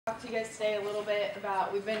talk to you guys today a little bit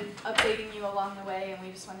about, we've been updating you along the way, and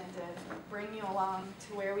we just wanted to bring you along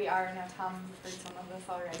to where we are. Now, Tom, you've heard some of this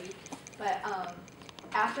already, but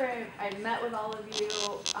after I met with all of you,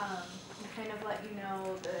 kind of let you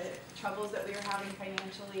know the troubles that we were having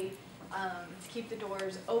financially, to keep the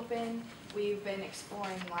doors open. We've been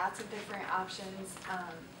exploring lots of different options.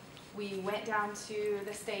 We went down to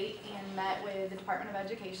the state and met with the Department of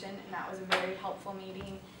Education, and that was a very helpful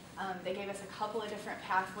meeting. They gave us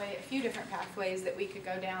a few different pathways that we could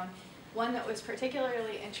go down. One that was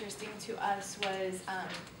particularly interesting to us was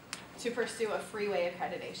to pursue a freeway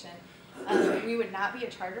accreditation. We would not be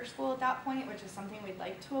a charter school at that point, which is something we'd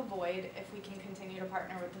like to avoid if we can continue to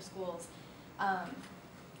partner with the schools.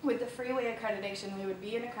 With the freeway accreditation, we would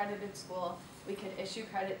be an accredited school. We could issue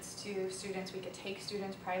credits to students. We could take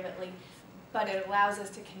students privately. But it allows us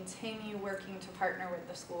to continue working to partner with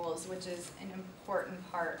the schools, which is an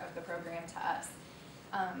important part of the program to us.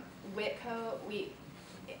 Whitco,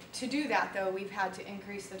 to do that though, we've had to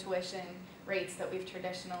increase the tuition rates that we've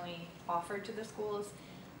traditionally offered to the schools.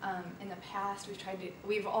 In the past,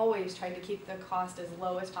 we've always tried to keep the cost as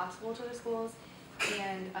low as possible to the schools,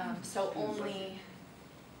 and so only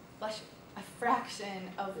a fraction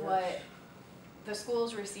of what the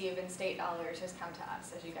schools receive in state dollars has come to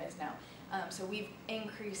us, as you guys know. So we've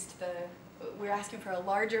increased we're asking for a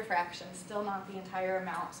larger fraction, still not the entire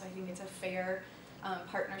amount, so I think it's a fair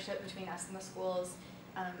partnership between us and the schools,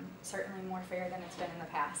 certainly more fair than it's been in the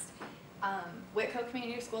past. Whitco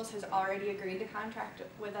Community Schools has already agreed to contract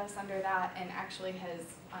with us under that, and actually has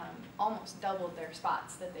almost doubled their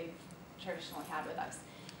spots that they've traditionally had with us.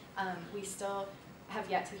 We still have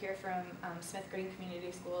yet to hear from Smith Green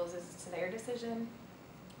Community Schools as to their decision,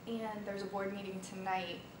 and there's a board meeting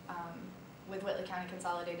tonight with Whitley County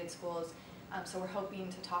Consolidated Schools, so we're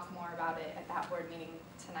hoping to talk more about it at that board meeting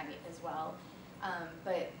tonight as well.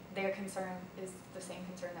 But their concern is the same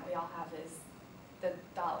concern that we all have, is the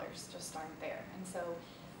dollars just aren't there, and so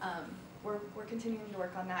we're continuing to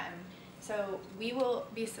work on that. And so we will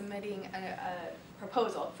be submitting a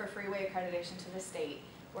proposal for freeway accreditation to the state.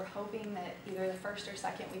 We're hoping that either the first or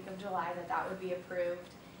second week of July that would be approved.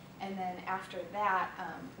 And then after that,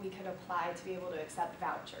 we could apply to be able to accept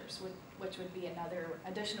vouchers, which would be another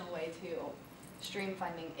additional way to stream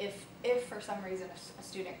funding if for some reason a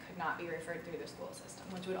student could not be referred through the school system,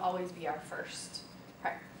 which would always be our first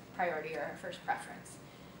priority, or our first preference,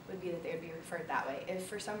 would be that they would be referred that way. If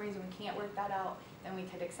for some reason we can't work that out, then we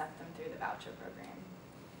could accept them through the voucher program.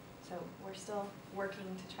 So we're still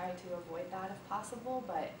working to try to avoid that if possible,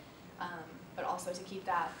 but also to keep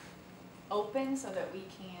that open so that we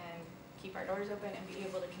can keep our doors open and be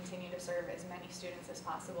able to continue to serve as many students as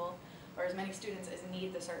possible, or as many students as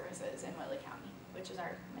need the services in Whitley County, which is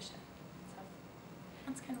our mission. So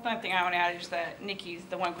that's kind of one thing I want to add is that Nikki's,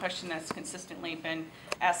 the one question that's consistently been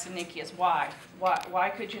asked to Nikki is why? Why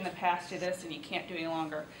could you in the past do this and you can't do any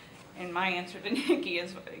longer? And my answer to Nikki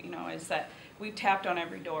is, is that we've tapped on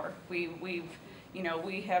every door. We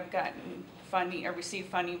have gotten funding or received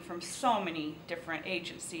funding from so many different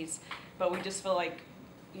agencies, but we just feel like,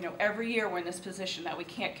 every year we're in this position that we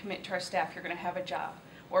can't commit to our staff, you're going to have a job,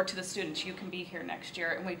 or to the students, you can be here next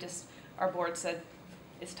year. And our board said,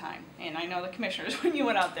 it's time. And I know the commissioners, when you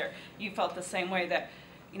went out there, you felt the same way, that,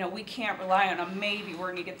 we can't rely on a maybe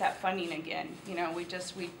we're going to get that funding again.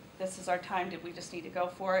 This is our time. We just need to go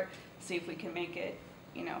for it, see if we can make it,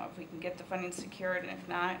 if we can get the funding secured, and if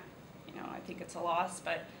not, I think it's a loss,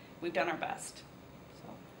 but we've done our best. So.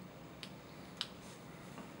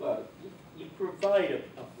 Well, you provide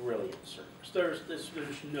a brilliant service.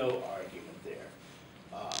 There's no argument there.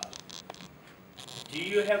 Do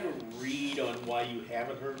you have a read on why you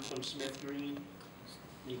haven't heard from Smith Green?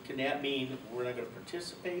 Can that mean we're not going to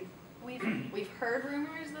participate? We've heard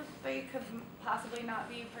rumors that they could possibly not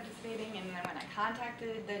be participating, and then when I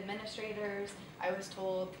contacted the administrators, I was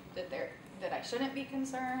told that I shouldn't be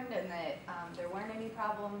concerned and that there weren't any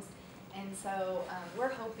problems. And so we're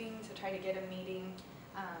hoping to try to get a meeting.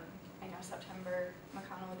 I know September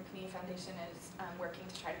McConnell with the Community Foundation is working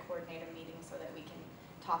to try to coordinate a meeting so that we can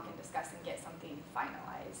talk and discuss and get something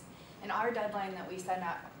finalized. And our deadline that we sent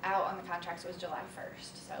out on the contracts was July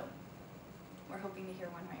 1st. So we're hoping to hear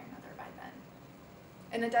one way or another by then.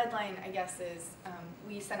 And the deadline, I guess, is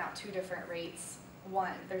we sent out two different rates.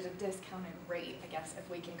 One, there's a discounted rate, I guess, if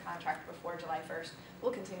we can contract before July 1st.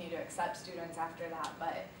 We'll continue to accept students after that,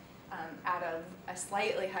 but at a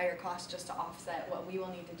slightly higher cost, just to offset what we will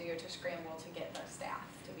need to do to scramble to get the staff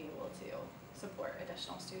to be able to support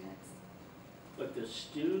additional students. But the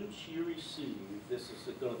students you receive, this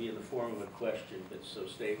is going to be in the form of a question, but so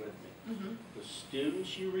stay with me. The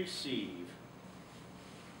students you receive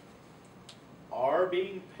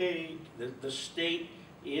being paid, the state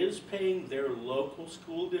is paying their local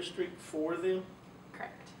school district for them,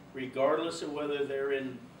 Correct. regardless of whether they're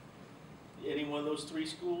in any one of those 3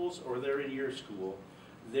 schools or they're in your school,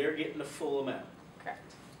 they're getting the full amount.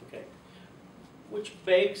 Correct. Okay. Which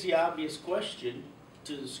begs the obvious question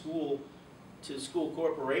to the school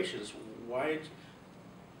corporations, why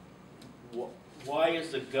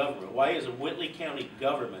is the government, why is the Whitley County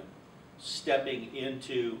government stepping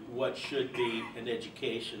into what should be an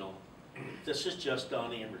educational, this is just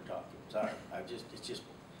Don Amber talking, sorry, it's just,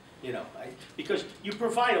 you know, because you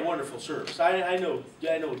provide a wonderful service. I know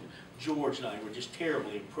George and I were just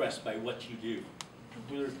terribly impressed by what you do.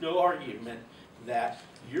 There's no argument that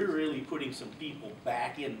you're really putting some people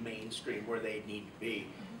back in mainstream where they need to be.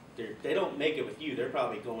 They don't make it with you, they're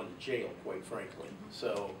probably going to jail, quite frankly.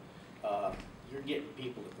 So you're getting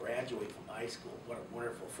people to graduate from high school, what a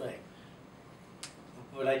wonderful thing.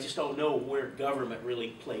 But I just don't know where government really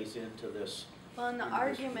plays into this. Well, and the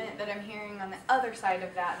argument that I'm hearing on the other side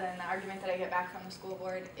of that, then the argument that I get back from the school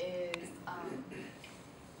board is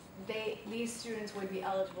these students would be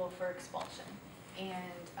eligible for expulsion. And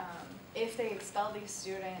if they expel these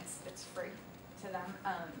students, it's free to them.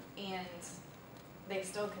 And they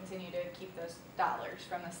still continue to keep those dollars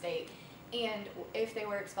from the state. And if they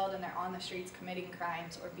were expelled and they're on the streets committing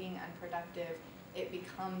crimes or being unproductive, it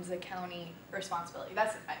becomes a county responsibility.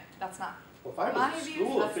 That's not Well, if I my was a view,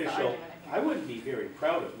 school that's the official, argument I'm I hearing. wouldn't be very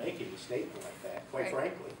proud of making a statement like that, quite Right.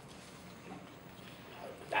 frankly.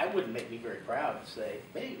 That wouldn't make me very proud to say,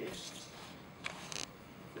 hey,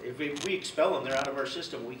 if we expel them, they're out of our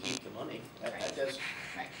system, we keep the money.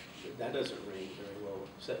 That doesn't ring very well,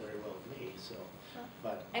 sit very well with me, so.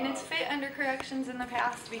 But, And it's fit under corrections in the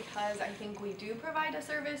past because I think we do provide a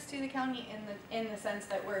service to the county in the sense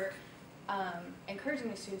that we're encouraging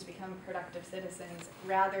the students to become productive citizens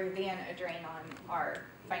rather than a drain on our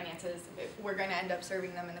finances. We're going to end up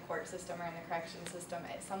serving them in the court system or in the correction system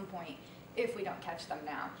at some point if we don't catch them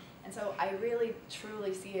now. And so I really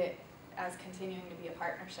truly see it as continuing to be a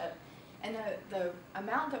partnership. And the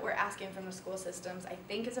amount that we're asking from the school systems, I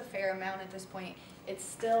think, is a fair amount at this point. It's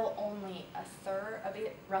still only a third of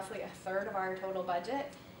it, roughly a third of our total budget.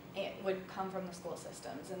 It would come from the school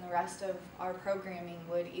systems, and the rest of our programming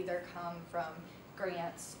would either come from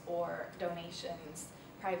grants or donations,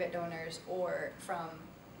 private donors, or from,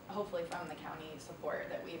 hopefully from the county support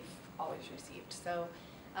that we've always received. So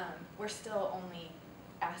we're still only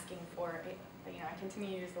asking for, I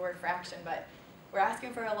continue to use the word fraction, but we're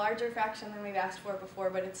asking for a larger fraction than we've asked for before,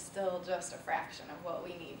 but it's still just a fraction of what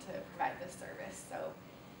we need to provide this service. So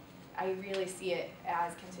I really see it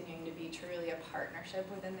as continuing to be truly a partnership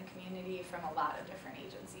within the community from a lot of different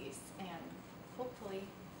agencies, and hopefully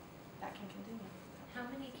that can continue. How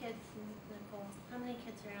many kids, Nicole? How many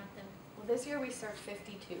kids are out there? Well, this year we served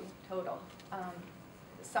 52 total.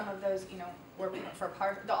 Some of those, were for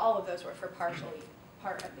all of those were for part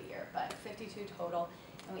of the year, but 52 total,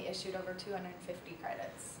 and we issued over 250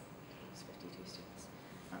 credits. It was 52 students.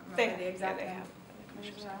 I don't remember the exact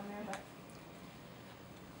numbers around there, but.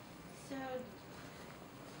 So,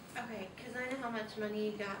 okay, because I know how much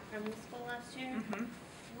money you got from the school last year. Mm-hmm.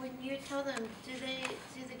 When you tell them, do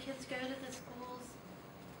the kids go to the schools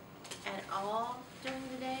at all during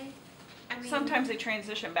the day? I mean, Sometimes they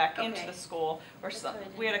transition back into Okay. the school, or That's some, what I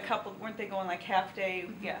didn't we had a know. couple, weren't they going like half day?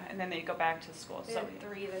 Yeah, and then they go back to school, We so. had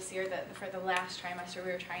 3 this year that for the last trimester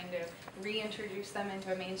we were trying to reintroduce them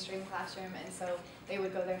into a mainstream classroom, and so they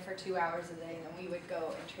would go there for 2 hours a day, and then we would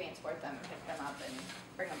go and transport them and pick them up and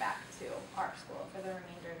bring them back to our school for the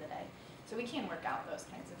remainder of the day. So we can work out those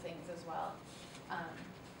kinds of things as well.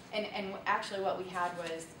 And actually what we had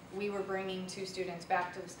was we were bringing 2 students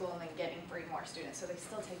back to the school and then getting 3 more students, so they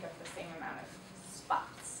still take up the same amount of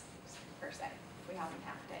spots per se. If we have them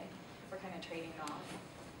half day, we're kind of trading off.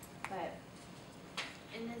 But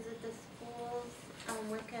and is it the schools,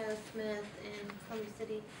 Wicco, Smith, and Columbia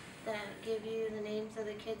City that give you the names of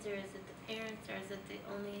the kids, or is it the parents, or is it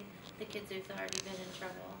only the kids who've already been in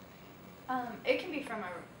trouble? it can be from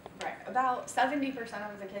about 70%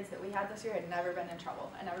 of the kids that we had this year had never been in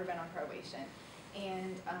trouble and never been on probation.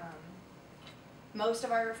 And most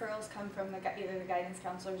of our referrals come from either the guidance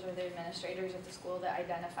counselors or the administrators at the school that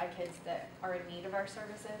identify kids that are in need of our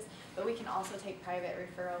services. But we can also take private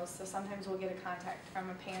referrals. So sometimes we'll get a contact from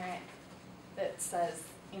a parent that says,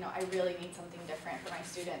 I really need something different for my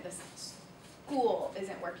student. This school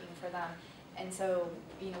isn't working for them. And so,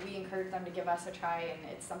 we encourage them to give us a try, and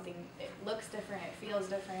it's something, it looks different, it feels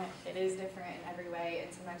different, it is different in every way,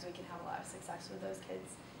 and sometimes we can have a lot of success with those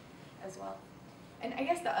kids as well. And I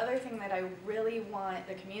guess the other thing that I really want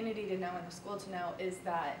the community to know and the school to know is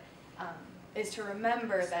that is to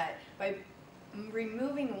remember that by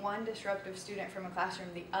removing one disruptive student from a classroom,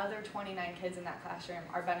 the other 29 kids in that classroom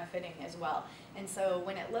are benefiting as well. And so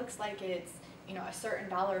when it looks like it's, you know, a certain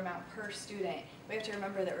dollar amount per student, we have to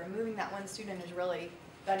remember that removing that one student is really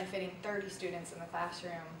benefiting 30 students in the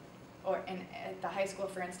classroom. Or at the high school,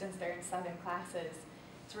 for instance, they're in 7 classes.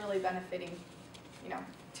 It's really benefiting, you know,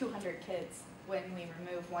 200 kids when we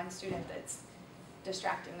remove one student that's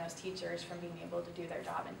distracting those teachers from being able to do their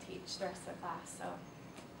job and teach the rest of the class. So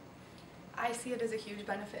I see it as a huge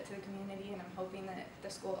benefit to the community, and I'm hoping that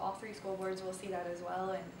all 3 school boards will see that as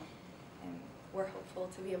well, and we're hopeful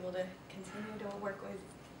to be able to continue to work with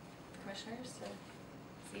commissioners to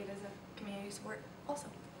see it as a community support also.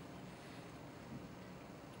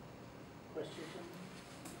 Questions?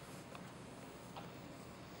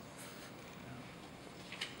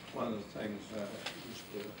 One of the things I used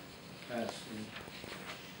to ask and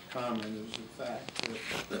comment is the fact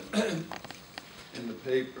that in the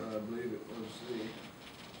paper, I believe it was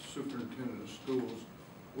the superintendent of schools,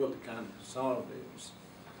 Whitley County Consolidators,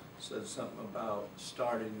 said something about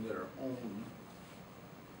starting their own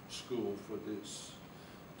school for this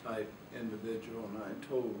type individual, and I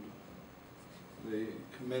told the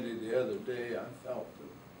committee the other day, I felt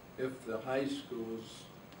that if the high schools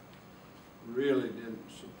really didn't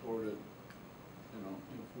support it, you know,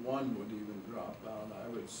 if one would even drop out, I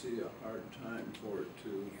would see a hard time for it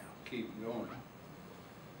to keep going.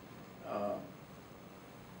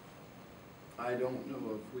 I don't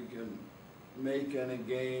know if we can make any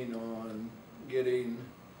gain on getting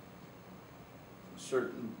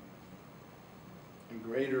a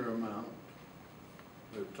greater amount.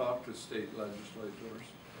 We've talked to state legislators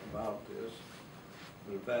about this,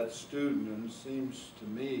 but if that student, and it seems to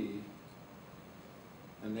me,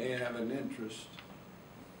 and they have an interest,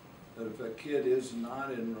 that if a kid is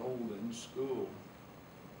not enrolled in school,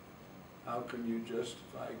 how can you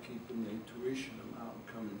justify keeping the tuition amount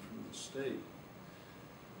coming from the state?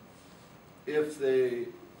 If they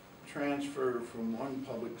transfer from one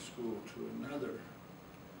public school to another,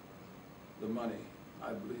 the money,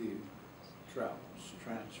 I believe,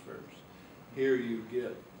 transfers. Here you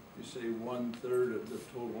get, you say 1/3 of the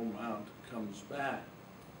total amount comes back.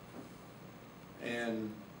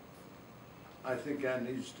 And I think that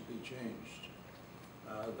needs to be changed.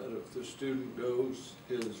 That if the student goes,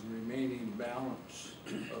 his remaining balance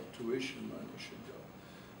of tuition money should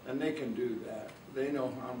go. And they can do that. They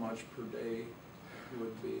know how much per day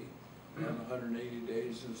would be. You have 180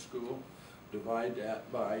 days in school, divide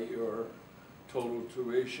that by your total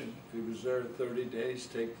tuition. If he was there 30 days,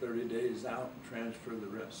 take 30 days out and transfer the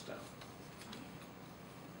rest out.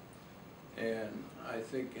 And I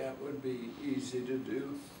think that would be easy to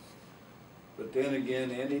do. But then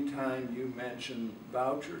again, anytime you mention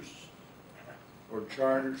vouchers or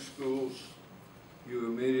charter schools, you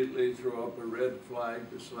immediately throw up a red flag,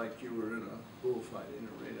 just like you were in a bullfighting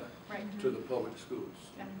arena to the public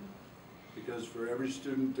schools. Yeah. Because for every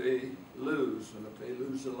student they lose, and if they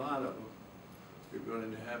lose a lot of them, you're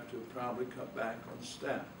going to have to probably cut back on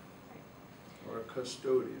staff or a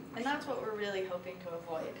custodian. And that's what we're really hoping to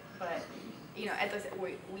avoid. But you know,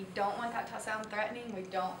 we don't want that to sound threatening.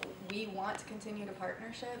 We want to continue the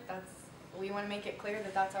partnership. We want to make it clear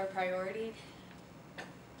that that's our priority.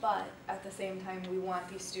 But at the same time, we want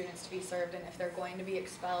these students to be served, and if they're going to be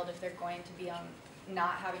expelled, if they're going to be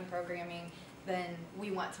not having programming, then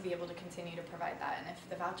we want to be able to continue to provide that. And if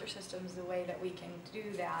the voucher system is the way that we can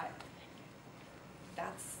do that,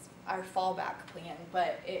 that's our fallback plan,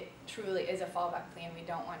 but it truly is a fallback plan. We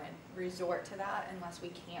don't want to resort to that unless we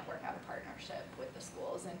can't work out a partnership with the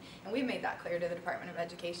schools. And we've made that clear to the Department of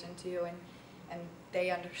Education too, and they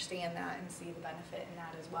understand that and see the benefit in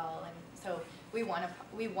that as well. And so we want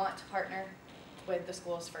to partner with the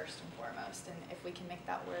schools first and foremost, and if we can make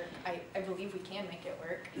that work, I believe we can make it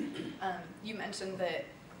work. You mentioned that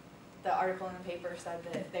the article in the paper said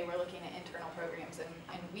that they were looking at internal programs,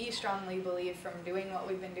 and we strongly believe from doing what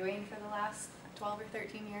we've been doing for the last 12 or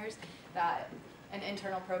 13 years that an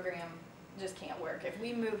internal program just can't work. If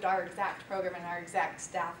we moved our exact program and our exact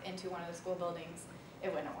staff into one of the school buildings,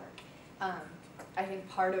 it wouldn't work. I think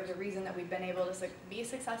part of the reason that we've been able to be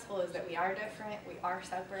successful is that we are different, we are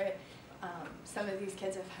separate. Some of these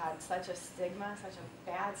kids have had such a stigma, such a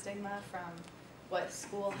bad stigma from what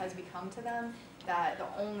school has become to them, that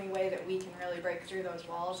the only way that we can really break through those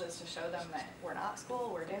walls is to show them that we're not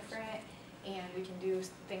school, we're different, and we can do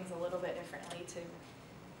things a little bit differently to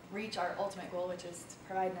reach our ultimate goal, which is to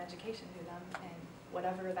provide an education to them. And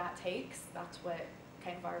whatever that takes, that's what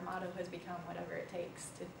kind of our motto has become, whatever it takes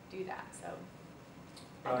to do that. So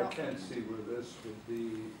I can't see where this would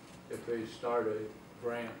be if they start a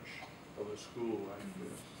branch of a school like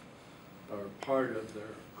this, or part of their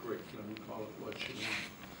curriculum, call it what you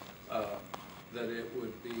want, that it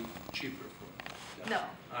would be cheaper for them. No.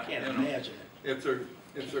 I can't You know, imagine it.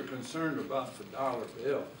 if they're concerned about the dollar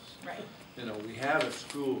bills, Right. you know, we have a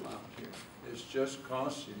school out here. It's just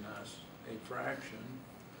costing us a fraction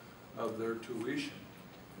of their tuition.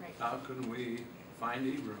 Right. How can we find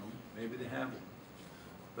a room? Maybe they have it.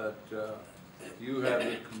 But you have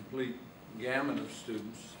a complete gamut of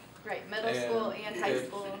students. Right. Middle school and high it's-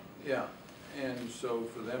 school. Yeah, and so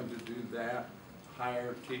for them to do that,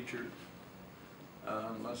 hire teachers,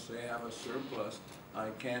 unless they have a surplus, I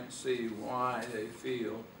can't see why they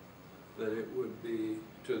feel that it would be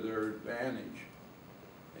to their advantage.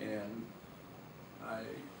 And I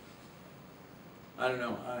don't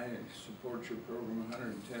know, I support your program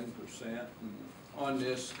 110%. And on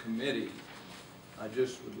this committee, I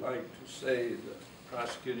just would like to say the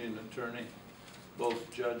prosecuting attorney,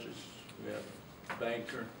 both judges, we have a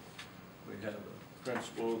banker, we have a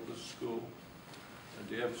principal of the school. And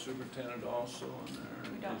do you have a superintendent also in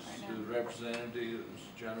there? We don't right now. The representative is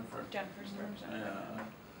Jennifer. Jennifer's the representative.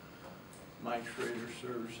 Mike Schrader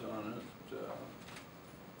serves on it.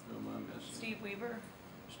 Who am I missing? Steve Weaver,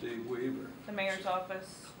 Steve Weaver. the mayor's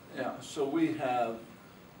office. Yeah, so we have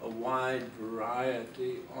a wide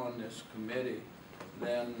variety on this committee.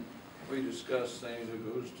 Then we discuss things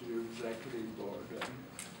that goes to your executive board. And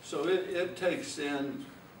so it takes in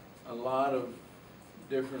a lot of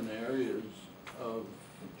different areas of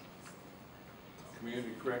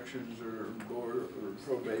community corrections or board or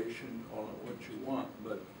probation, call it what you want.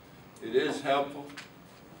 But it is helpful.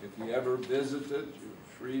 If you ever visit it,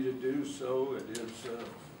 you're free to do so. It is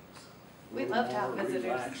We'd love to have more visitors.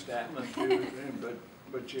 relaxed atmosphere,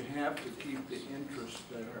 but you have to keep the interest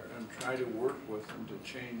there and try to work with them to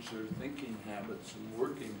change their thinking habits and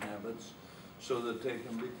working habits so that they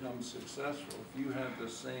can become successful. If you have the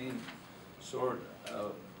same sort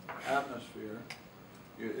of atmosphere,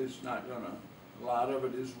 it's not gonna, a lot of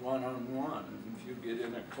it is one-on-one. And if you get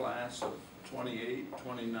in a class of 28,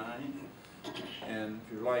 29, and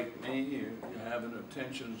if you're like me, you have an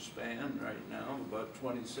attention span right now of about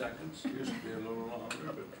 20 seconds. It used to be a little longer,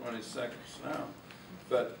 but 20 seconds now.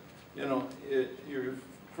 But, you know, your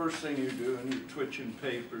first thing you're doing, you're twitching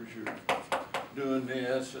papers, you're doing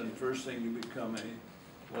this, and first thing you become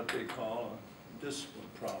what they call a discipline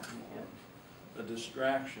problem or a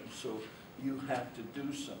distraction. So you have to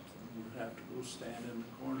do something. You have to go stand in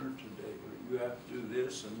the corner today, or you have to do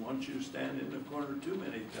this, and once you stand in the corner too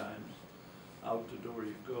many times, out the door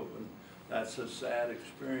you go, and that's a sad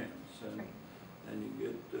experience. And you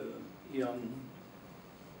get young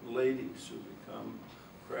ladies who become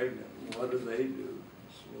pregnant, and what do? It's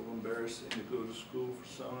a little embarrassing to go to school for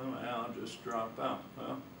some of them. I'll just drop out.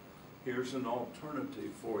 Well, here's an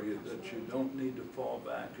alternative for you that you don't need to fall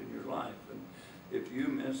back in your life. And if you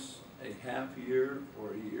miss a half year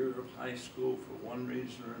or a year of high school for one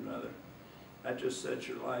reason or another, that just sets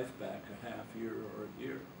your life back a half year or a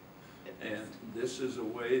year. And this is a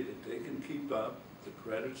way that they can keep up. The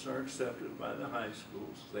credits are accepted by the high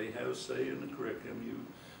schools. They have a say in the curriculum.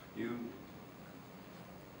 You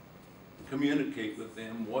communicate with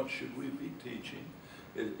them, what should we be teaching?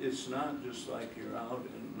 It's not just like you're out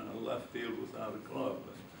in left field without a glove.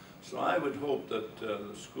 So I would hope that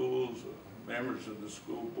the schools, members of the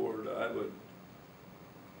school board, I would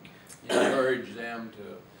encourage them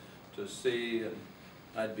to see, and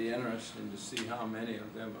I'd be interested to see how many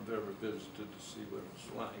of them have ever visited to see what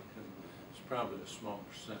it's like. And it's probably a small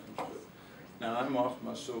percentage. But now I'm off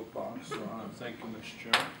my soapbox, so thank you,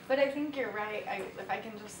 Mr. Chairman. But I think you're right. If I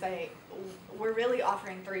can just say, we're really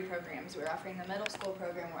offering 3 programs. We're offering the middle school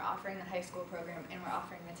program, we're offering the high school program, and we're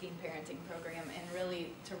offering the teen parenting program. And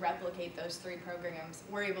really, to replicate those 3 programs,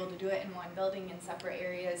 we're able to do it in one building in separate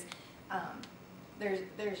areas.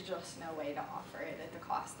 There's just no way to offer it at the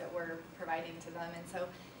cost that we're providing to them. And so,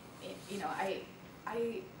 you know,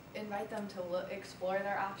 I invite them to explore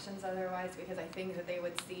their options otherwise, because I think that they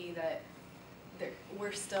would see that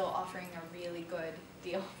we're still offering a really good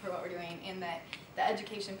deal for what we're doing, and that the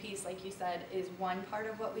education piece, like you said, is one part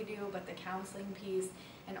of what we do, but the counseling piece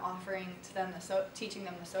and offering to them, teaching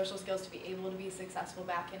them the social skills to be able to be successful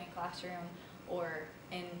back in a classroom or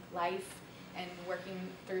in life, and working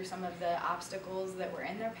through some of the obstacles that were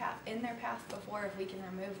in their path before. If we can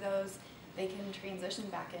remove those, they can transition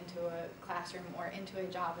back into a classroom or into a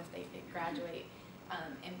job if they graduate,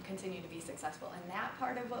 and continue to be successful. And that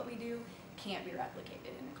part of what we do can't be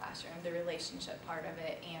replicated in the classroom. The relationship part of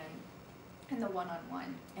it and the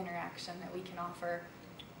one-on-one interaction that we can offer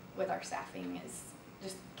with our staffing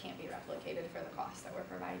just can't be replicated for the cost that we're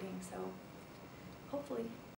providing. So hopefully